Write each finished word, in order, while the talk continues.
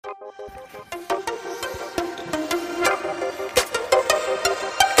Hello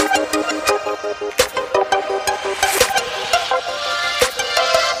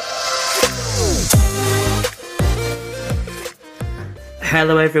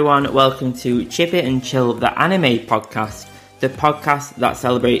everyone, welcome to Chip It and Chill, the anime podcast, the podcast that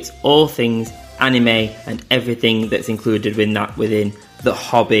celebrates all things anime and everything that's included within the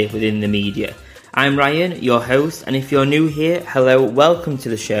hobby, within the media. I'm Ryan, your host, and if you're new here, hello, welcome to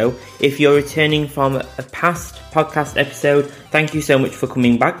the show. If you're returning from a past podcast episode, thank you so much for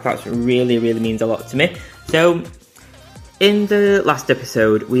coming back. That really means a lot to me. So, in the last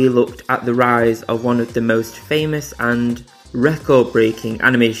episode, we looked at the rise of one of the most famous and record-breaking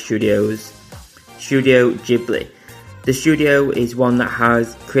anime studios, Studio Ghibli. The studio is one that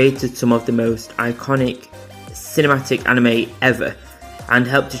has created some of the most iconic cinematic anime ever and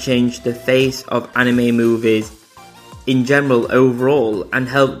helped to change the face of anime movies in general overall and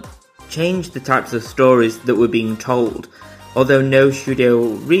helped change the types of stories that were being told, although no studio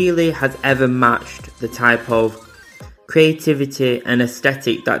really has ever matched the type of creativity and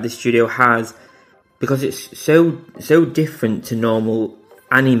aesthetic that the studio has, because it's so different to normal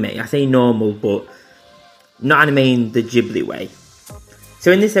anime. I say normal, but not anime in the Ghibli way.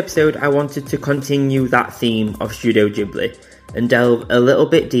 So in this episode, I wanted to continue that theme of Studio Ghibli and delve a little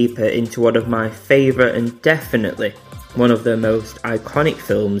bit deeper into one of my favourite and definitely one of the most iconic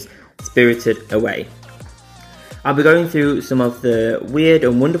films, Spirited Away. I'll be going through some of the weird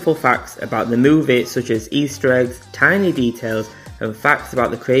and wonderful facts about the movie, such as Easter eggs, tiny details, and facts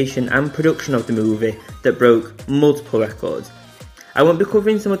about the creation and production of the movie that broke multiple records. I won't be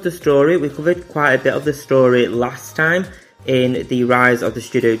covering some of the story. We covered quite a bit of the story last time in the Rise of the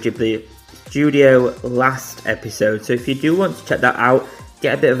Studio Ghibli Studio last episode, so if you do want to check that out,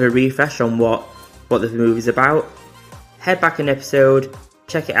 get a bit of a refresh on what the movie's about, head back an episode,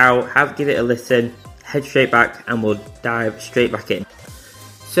 check it out, give it a listen, head straight back, and we'll dive straight back in.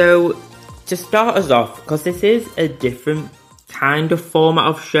 So, to start us off, because this is a different kind of format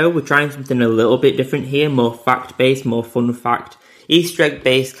of show, we're trying something a little bit different here, more fact-based, more fun fact, Easter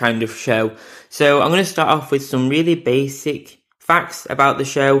egg-based kind of show. So I'm going to start off with some really basic facts about the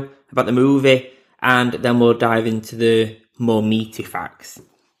show, about the movie, and then we'll dive into the more meaty facts.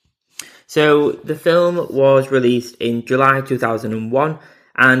 So the film was released in July 2001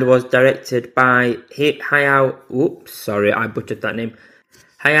 and was directed by Hayao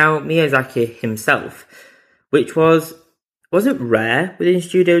Miyazaki himself, which wasn't rare within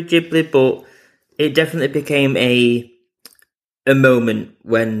Studio Ghibli, but it definitely became a moment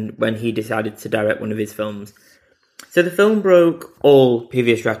when he decided to direct one of his films. So the film broke all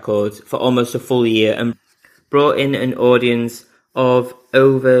previous records for almost a full year and brought in an audience of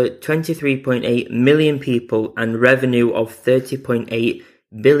over 23.8 million people and revenue of 30.8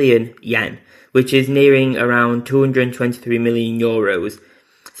 billion yen, which is nearing around 223 million euros.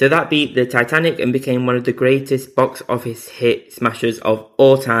 So that beat the Titanic and became one of the greatest box office hit smashers of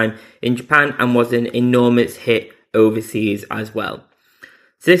all time in Japan and was an enormous hit overseas as well.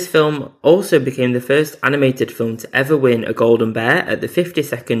 So this film also became the first animated film to ever win a Golden Bear at the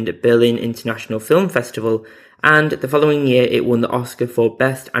 52nd Berlin International Film Festival, and the following year it won the Oscar for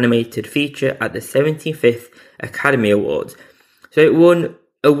Best Animated Feature at the 75th Academy Awards. So it won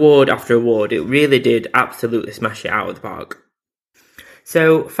award after award. It really did absolutely smash it out of the park.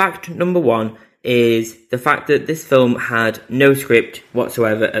 So fact number one is the fact that this film had no script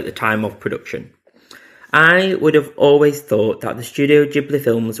whatsoever at the time of production. I would have always thought that the Studio Ghibli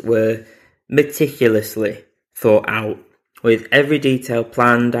films were meticulously thought out, with every detail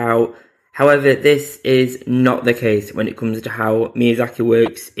planned out. However, this is not the case when it comes to how Miyazaki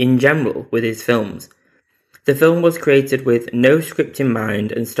works in general with his films. The film was created with no script in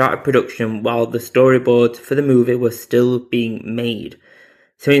mind and started production while the storyboards for the movie were still being made.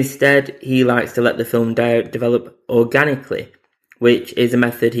 So instead, he likes to let the film develop organically, which is a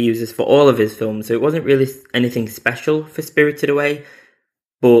method he uses for all of his films. So it wasn't really anything special for Spirited Away,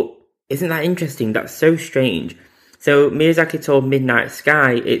 but isn't that interesting? That's so strange. So Miyazaki told Midnight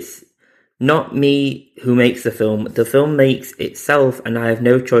Sky, it's not me who makes the film makes itself and I have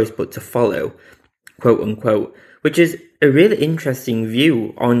no choice but to follow, quote unquote, which is a really interesting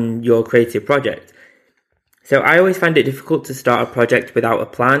view on your creative project. So I always find it difficult to start a project without a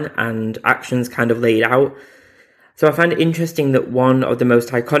plan and actions kind of laid out. So I find it interesting that one of the most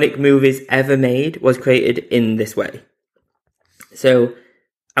iconic movies ever made was created in this way. So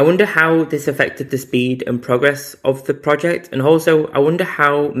I wonder how this affected the speed and progress of the project, and also I wonder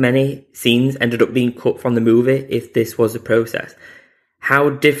how many scenes ended up being cut from the movie if this was the process. How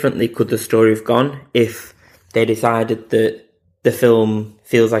differently could the story have gone if they decided that the film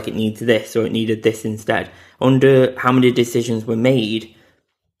feels like it needs this or it needed this instead. I wonder how many decisions were made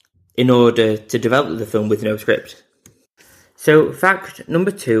in order to develop the film with no script. So fact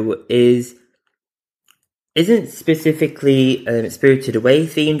number 2 isn't specifically Spirited Away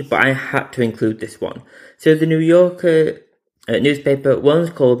themed, but I had to include this one. So the New Yorker newspaper once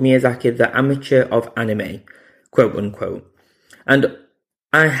called Miyazaki the amateur of anime, quote unquote. And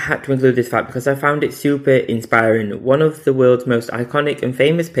I had to include this fact because I found it super inspiring. One of the world's most iconic and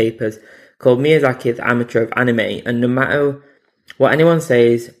famous papers called Miyazaki the amateur of anime, and no matter what anyone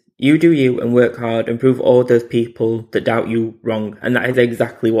says, you do you and work hard and prove all those people that doubt you wrong. And that is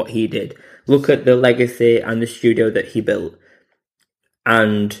exactly what he did. Look at the legacy and the studio that he built.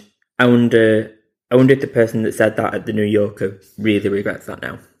 And I wonder if the person that said that at the New Yorker really regrets that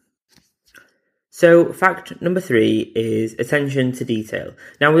now. So fact number 3 is attention to detail.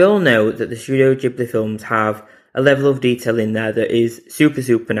 Now we all know that the Studio Ghibli films have a level of detail in there that is super,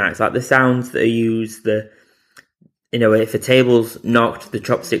 super nice. Like the sounds that are used, if a table's knocked, the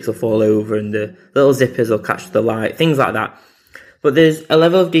chopsticks will fall over and the little zippers will catch the light, things like that. But there's a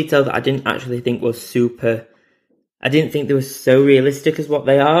level of detail that I didn't actually think was I didn't think they were so realistic as what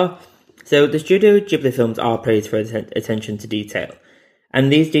they are. So the Studio Ghibli films are praised for attention to detail. And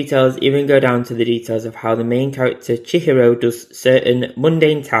these details even go down to the details of how the main character Chihiro does certain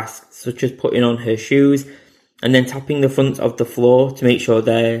mundane tasks, such as putting on her shoes and then tapping the front of the floor to make sure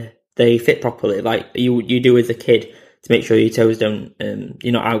they fit properly, like you do as a kid, to make sure your toes don't,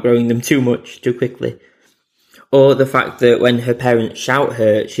 you're not outgrowing them too much, too quickly. Or the fact that when her parents shout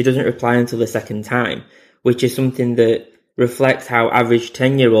her, she doesn't reply until the second time, which is something that reflects how average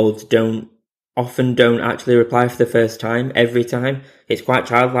 10-year-olds often don't actually reply for the first time, every time. It's quite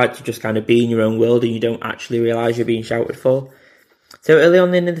childlike to just kind of be in your own world and you don't actually realise you're being shouted for. So early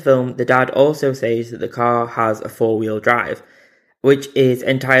on in the film, the dad also says that the car has a 4-wheel drive, which is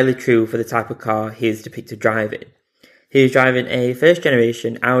entirely true for the type of car he is depicted driving. He is driving a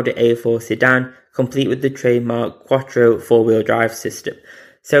first-generation Audi A4 sedan, complete with the trademark Quattro 4-wheel drive system.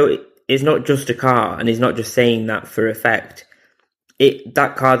 So it's not just a car, and he's not just saying that for effect.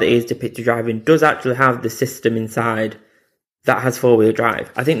 That car that he is depicted driving does actually have the system inside that has 4-wheel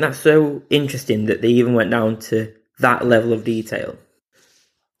drive. I think that's so interesting that they even went down to that level of detail.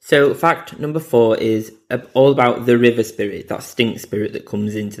 So fact number 4 is all about the river spirit, that stink spirit that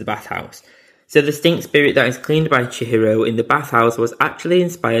comes into the bathhouse. So the stink spirit that is cleaned by Chihiro in the bathhouse was actually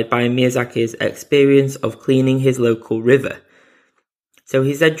inspired by Miyazaki's experience of cleaning his local river. So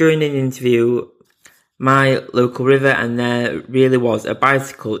he said during an interview, "My local river, and there really was a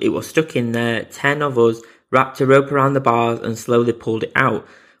bicycle. It was stuck in there. 10 of us wrapped a rope around the bars and slowly pulled it out.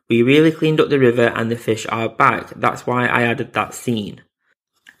 We really cleaned up the river and the fish are back. That's why I added that scene."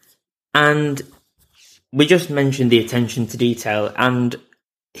 And we just mentioned the attention to detail, and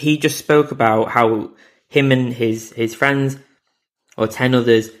he just spoke about how him and his friends, or 10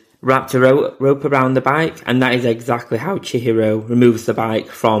 others, wrapped a rope around the bike, and that is exactly how Chihiro removes the bike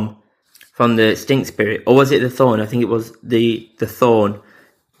from the stink spirit. Or was it the thorn? I think it was the thorn,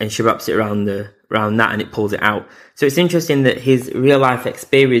 and she wraps it around that and it pulls it out. So it's interesting that his real life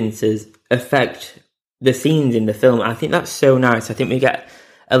experiences affect the scenes in the film. I think that's so nice. I think we get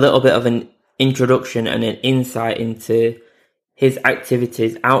a little bit of an introduction and an insight into his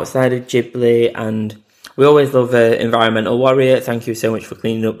activities outside of Ghibli, and we always love Environmental Warrior. Thank you so much for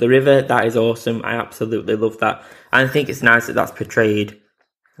cleaning up the river. That is awesome. I absolutely love that. And I think it's nice that that's portrayed,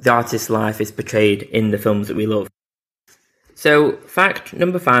 the artist's life is portrayed in the films that we love. So fact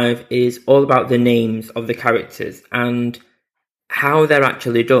number 5 is all about the names of the characters and how they're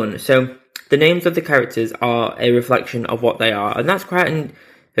actually done. So the names of the characters are a reflection of what they are, and that's quite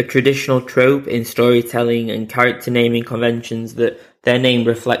a traditional trope in storytelling and character naming conventions, that their name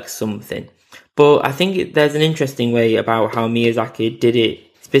reflects something. But I think there's an interesting way about how Miyazaki did it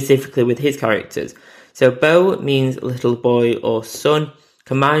specifically with his characters. So Bo means little boy or son,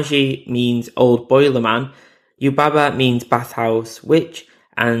 Kamaji means old boiler man, Yubaba means bathhouse witch,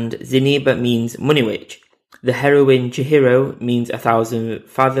 and Zeniba means money witch. The heroine Chihiro means 1,000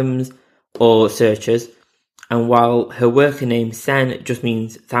 fathoms or searchers, and while her worker name Sen just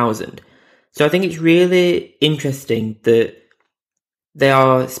means 1,000. So I think it's really interesting that they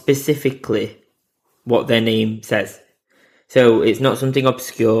are specifically what their name says. So it's not something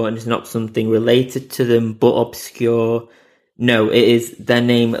obscure and it's not something related to them but obscure. No, it is, their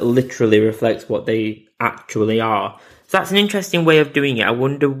name literally reflects what they actually are. So that's an interesting way of doing it. I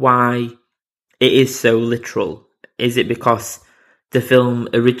wonder why it is so literal. Is it because the film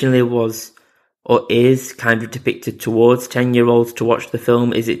originally was or is kind of depicted towards 10-year-olds to watch the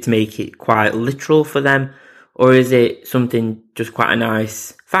film? Is it to make it quite literal for them? Or is it something just quite a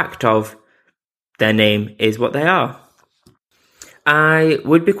nice fact of their name is what they are? I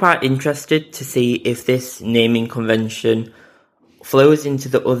would be quite interested to see if this naming convention flows into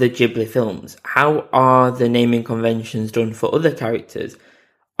the other Ghibli films. How are the naming conventions done for other characters?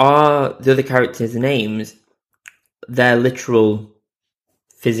 Are the other characters' names their literal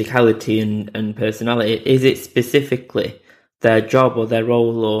physicality and personality? Is it specifically their job or their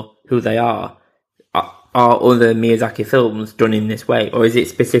role or who they are? Are other Miyazaki films done in this way, or is it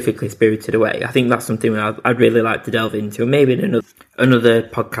specifically Spirited Away? I think that's something I'd really like to delve into. Maybe in another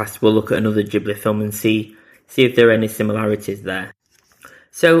podcast we'll look at another Ghibli film and see if there are any similarities there.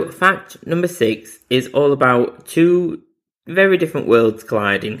 So fact number 6 is all about two very different worlds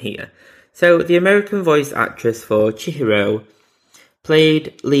colliding here. So the American voice actress for Chihiro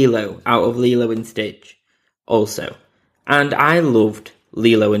played Lilo out of Lilo and Stitch also. And I loved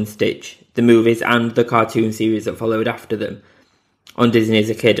Lilo and Stitch, the movies and the cartoon series that followed after them on Disney as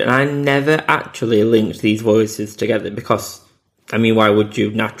a kid. And I never actually linked these voices together because, why would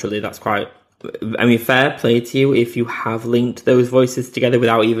you? Naturally, that's quite... fair play to you if you have linked those voices together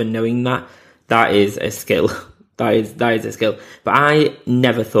without even knowing that. That is a skill. That is a skill. But I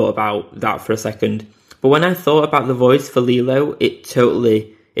never thought about that for a second. But when I thought about the voice for Lilo, it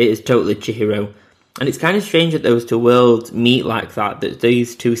is totally Chihiro. And it's kind of strange that those two worlds meet like that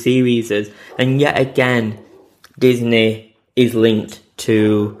these two series is. And yet again, Disney is linked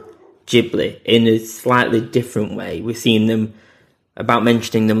to Ghibli in a slightly different way. We've seen them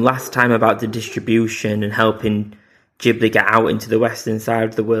mentioning them last time about the distribution and helping Ghibli get out into the western side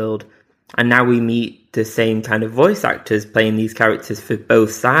of the world. And now we meet the same kind of voice actors playing these characters for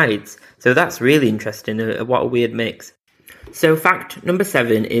both sides. So that's really interesting. What a weird mix. So fact number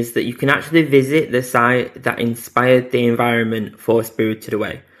 7 is that you can actually visit the site that inspired the environment for Spirited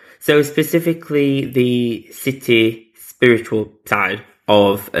Away. So specifically the city spiritual side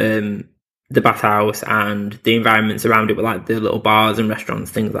of the bathhouse and the environments around it, with like the little bars and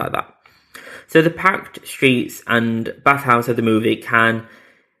restaurants, things like that. So the packed streets and bathhouse of the movie can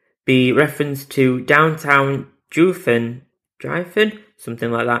be referenced to downtown Jiufen,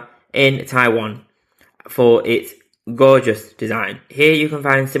 something like that, in Taiwan for its gorgeous design. Here you can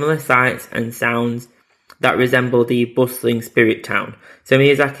find similar sights and sounds that resemble the bustling spirit town. So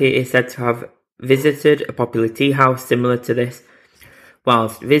Miyazaki is said to have visited a popular tea house similar to this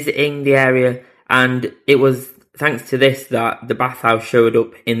whilst visiting the area, and it was thanks to this that the bathhouse showed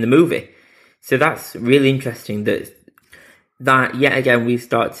up in the movie. So that's really interesting that yet again we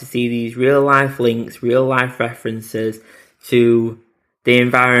start to see these real life links, real life references to the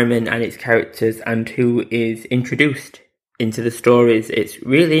environment and its characters and who is introduced into the stories. It's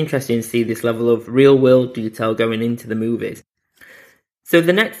really interesting to see this level of real world detail going into the movies. So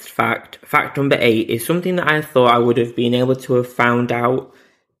the next fact number 8, is something that I thought I would have been able to have found out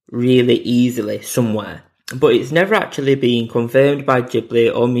really easily somewhere, but it's never actually been confirmed by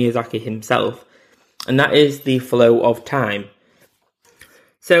Ghibli or Miyazaki himself, and that is the flow of time.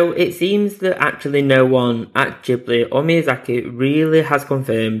 So it seems that actually no one at Ghibli or Miyazaki really has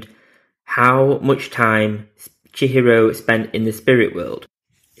confirmed how much time Chihiro spent in the spirit world.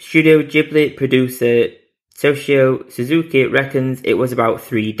 Studio Ghibli producer Toshio Suzuki reckons it was about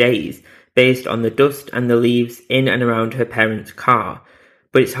 3 days, based on the dust and the leaves in and around her parents' car.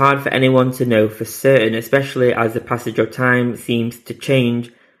 But it's hard for anyone to know for certain, especially as the passage of time seems to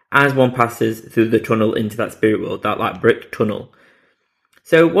change as one passes through the tunnel into that spirit world, that like brick tunnel.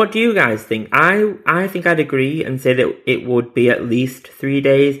 So what do you guys think? I think I'd agree and say that it would be at least 3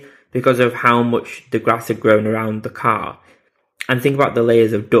 days because of how much the grass had grown around the car. And think about the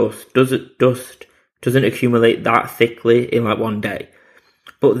layers of dust. Dust doesn't accumulate that thickly in like one day.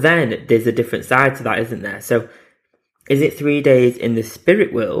 But then there's a different side to that, isn't there? So is it 3 days in the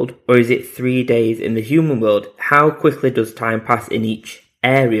spirit world or is it 3 days in the human world? How quickly does time pass in each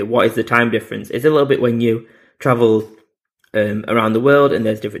area? What is the time difference? It's a little bit when you travel around the world and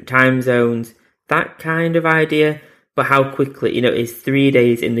there's different time zones, that kind of idea. But how quickly, is 3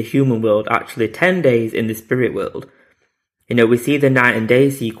 days in the human world actually 10 days in the spirit world? We see the night and day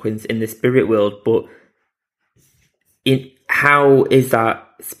sequence in the spirit world, but how is that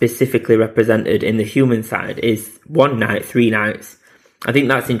specifically represented in the human side? Is 1 night 3 nights? I think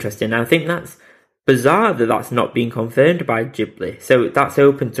that's interesting. I think that's bizarre that that's not being confirmed by Ghibli. So that's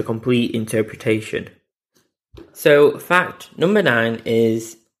open to complete interpretation. So fact number 9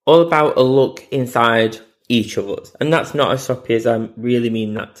 is all about a look inside each of us. And that's not as soppy as I really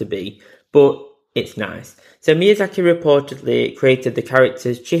mean that to be, but it's nice. So Miyazaki reportedly created the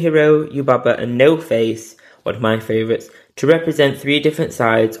characters Chihiro, Yubaba and No Face, one of my favourites, to represent 3 different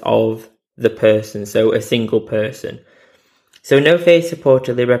sides of the person, so a single person. So No-Face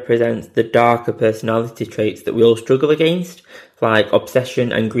reportedly represents the darker personality traits that we all struggle against, like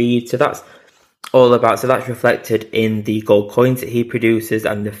obsession and greed. So that's reflected in the gold coins that he produces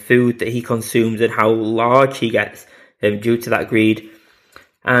and the food that he consumes and how large he gets due to that greed.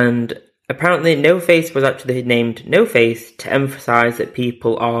 And apparently No-Face was actually named No-Face to emphasize that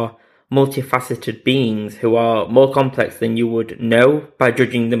people are multifaceted beings who are more complex than you would know by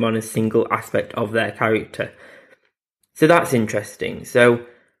judging them on a single aspect of their character. So that's interesting. So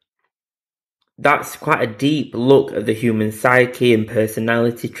that's quite a deep look at the human psyche and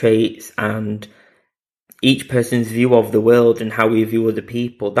personality traits and each person's view of the world and how we view other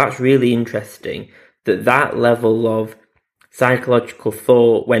people. That's really interesting that level of psychological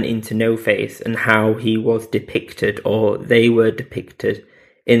thought went into No-Face and how he was depicted, or they were depicted,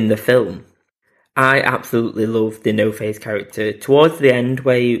 in the film. I absolutely love the No-Face character. Towards the end,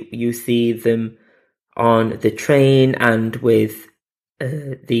 where you see them on the train and with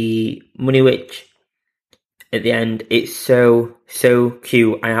the Money Witch at the end, it's so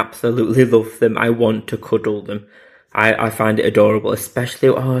cute. I absolutely love them. I want to cuddle them. I find it adorable, especially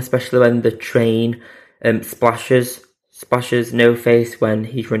when the train splashes No-Face when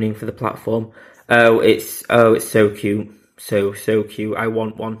he's running for the platform. It's so cute. So cute. I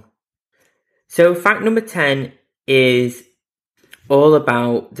want one. So fact number 10 is all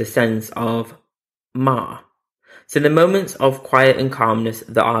about the sense of Ma. So the moments of quiet and calmness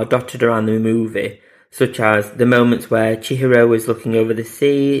that are dotted around the movie, such as the moments where Chihiro is looking over the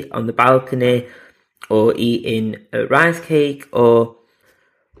sea on the balcony, or eating a rice cake, or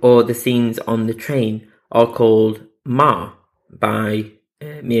the scenes on the train, are called Ma by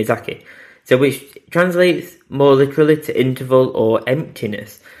Miyazaki. So which translates more literally to interval or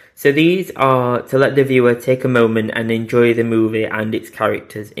emptiness. So these are to let the viewer take a moment and enjoy the movie and its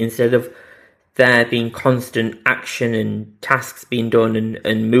characters, instead of there being constant action and tasks being done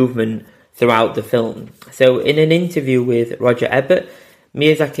and movement throughout the film. So in an interview with Roger Ebert,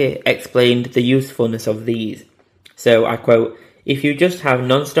 Miyazaki explained the usefulness of these. So I quote, "If you just have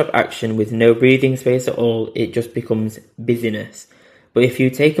non-stop action with no breathing space at all, it just becomes busyness. But if you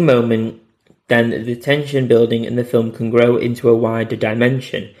take a moment, then the tension building in the film can grow into a wider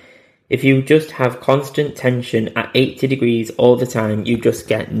dimension. If you just have constant tension at 80 degrees all the time, you just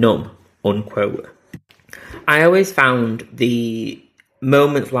get numb," unquote. I always found the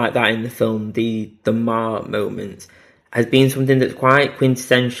moments like that in the film, the Ma moments, has been something that's quite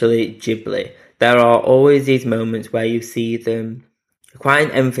quintessentially Ghibli. There are always these moments where you see them, quite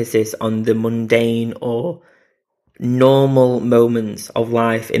an emphasis on the mundane or normal moments of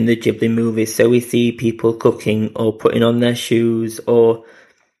life in the Ghibli movies. So we see people cooking or putting on their shoes or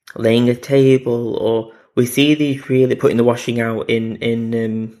laying a table, or we see these really putting the washing out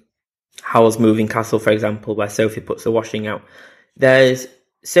in Howl's Moving Castle, for example, where Sophie puts the washing out. There's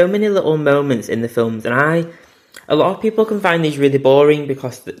so many little moments in the films, and a lot of people can find these really boring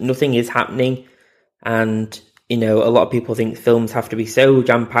because nothing is happening, and a lot of people think films have to be so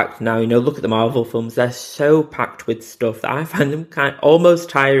jam-packed now. Look at the Marvel films; they're so packed with stuff that I find them almost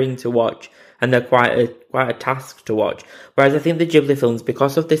tiring to watch, and they're quite a task to watch. Whereas I think the Ghibli films,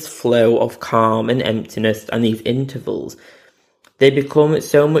 because of this flow of calm and emptiness and these intervals, they become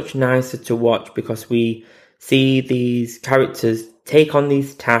so much nicer to watch because we see these characters take on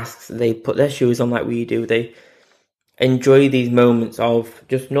these tasks. They put their shoes on like we do. They enjoy these moments of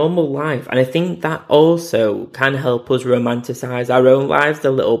just normal life. And I think that also can help us romanticize our own lives a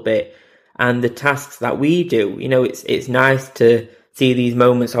little bit and the tasks that we do. It's nice to see these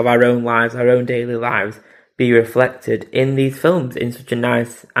moments of our own lives, our own daily lives, be reflected in these films in such a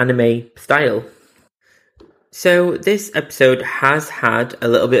nice anime style. So this episode has had a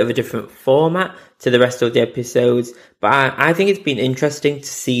little bit of a different format to the rest of the episodes, but I think it's been interesting to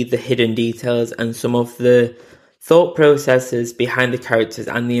see the hidden details and some of the thought processes behind the characters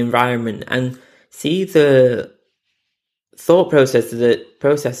and the environment, and see the thought processes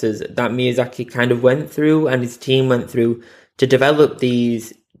that Miyazaki kind of went through and his team went through to develop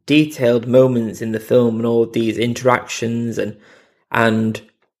these detailed moments in the film and all these interactions, and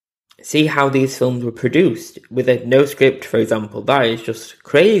see how these films were produced with no script, for example. That is just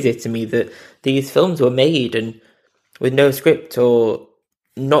crazy to me that these films were made and with no script or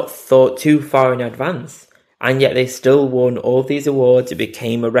not thought too far in advance. And yet they still won all these awards. It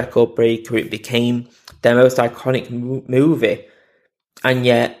became a record breaker. It became their most iconic movie. And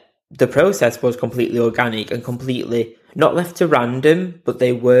yet the process was completely organic and completely not left to random, but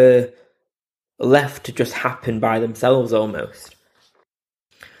they were left to just happen by themselves almost.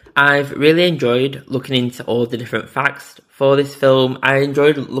 I've really enjoyed looking into all the different facts for this film. I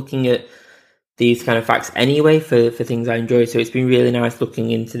enjoyed looking at these kind of facts anyway for things I enjoy. So it's been really nice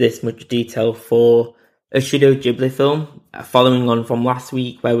looking into this much detail for a Studio Ghibli film, following on from last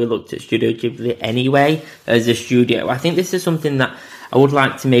week where we looked at Studio Ghibli anyway as a studio. I think this is something that I would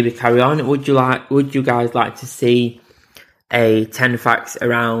like to maybe carry on. Would you guys like to see a 10 facts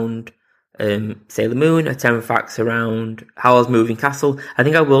around Sailor Moon, a 10 facts around Howl's Moving Castle? I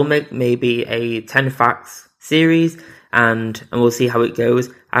think I will make maybe a 10 facts series, and we'll see how it goes.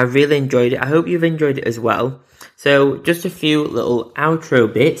 I really enjoyed it. I hope you've enjoyed it as well. So just a few little outro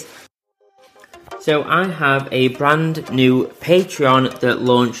bits. So I have a brand new Patreon that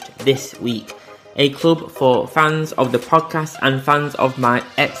launched this week. A club for fans of the podcast and fans of my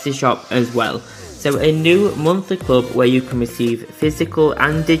Etsy shop as well. So a new monthly club where you can receive physical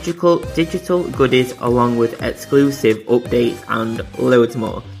and digital goodies along with exclusive updates and loads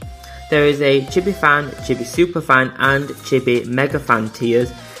more. There is a Chibi Fan, Chibi Super Fan and Chibi Mega Fan tiers,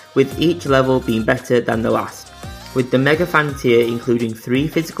 with each level being better than the last. With the Mega Fan tier including 3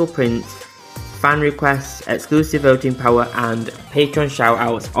 physical prints, fan requests, exclusive voting power and Patreon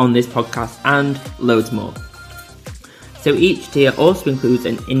shoutouts on this podcast and loads more. So each tier also includes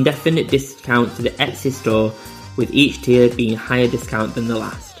an indefinite discount to the Etsy store, with each tier being higher discount than the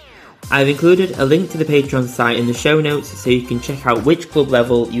last. I've included a link to the Patreon site in the show notes so you can check out which club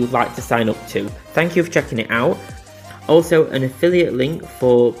level you'd like to sign up to. Thank you for checking it out. Also an affiliate link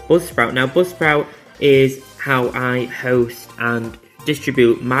for Buzzsprout. Now Buzzsprout is how I host and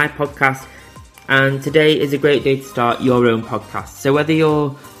distribute my podcast, and today is a great day to start your own podcast. So whether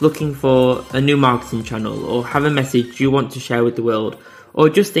you're looking for a new marketing channel or have a message you want to share with the world, or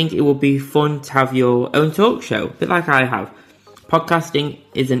just think it would be fun to have your own talk show, a bit like I have, podcasting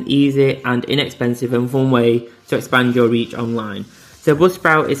is an easy and inexpensive and fun way to expand your reach online. So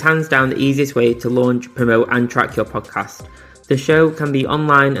Buzzsprout is hands down the easiest way to launch, promote and track your podcast. The show can be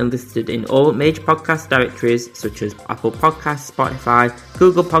online and listed in all major podcast directories such as Apple Podcasts, Spotify,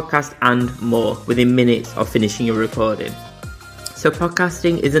 Google Podcasts and more within minutes of finishing your recording. So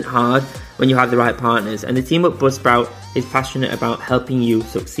podcasting isn't hard when you have the right partners, and the team at Buzzsprout is passionate about helping you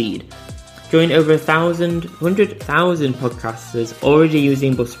succeed. Join over 100,000 podcasters already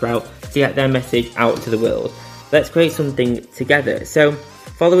using Buzzsprout to get their message out to the world. Let's create something together. So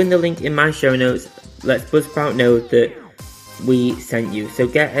following the link in my show notes, let Buzzsprout know that we sent you. So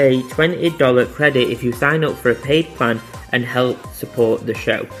get a $20 credit if you sign up for a paid plan and help support the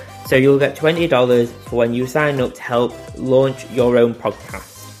show. So you'll get $20 for when you sign up to help launch your own podcast.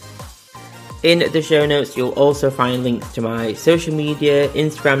 In the show notes, you'll also find links to my social media,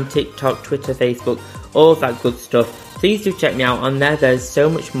 Instagram, TikTok, Twitter, Facebook, all of that good stuff. Please do check me out on there. There's so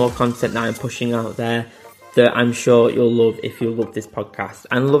much more content that I'm pushing out there that I'm sure you'll love if you love this podcast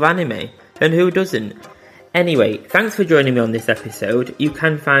and love anime. And who doesn't? Anyway, thanks for joining me on this episode. You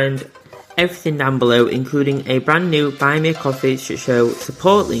can find everything down below, including a brand new Buy Me a Coffee show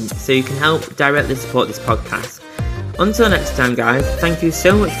support link so you can help directly support this podcast. Until next time guys, thank you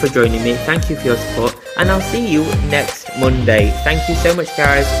so much for joining me, thank you for your support, and I'll see you next Monday. Thank you so much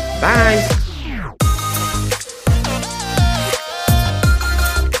guys, bye!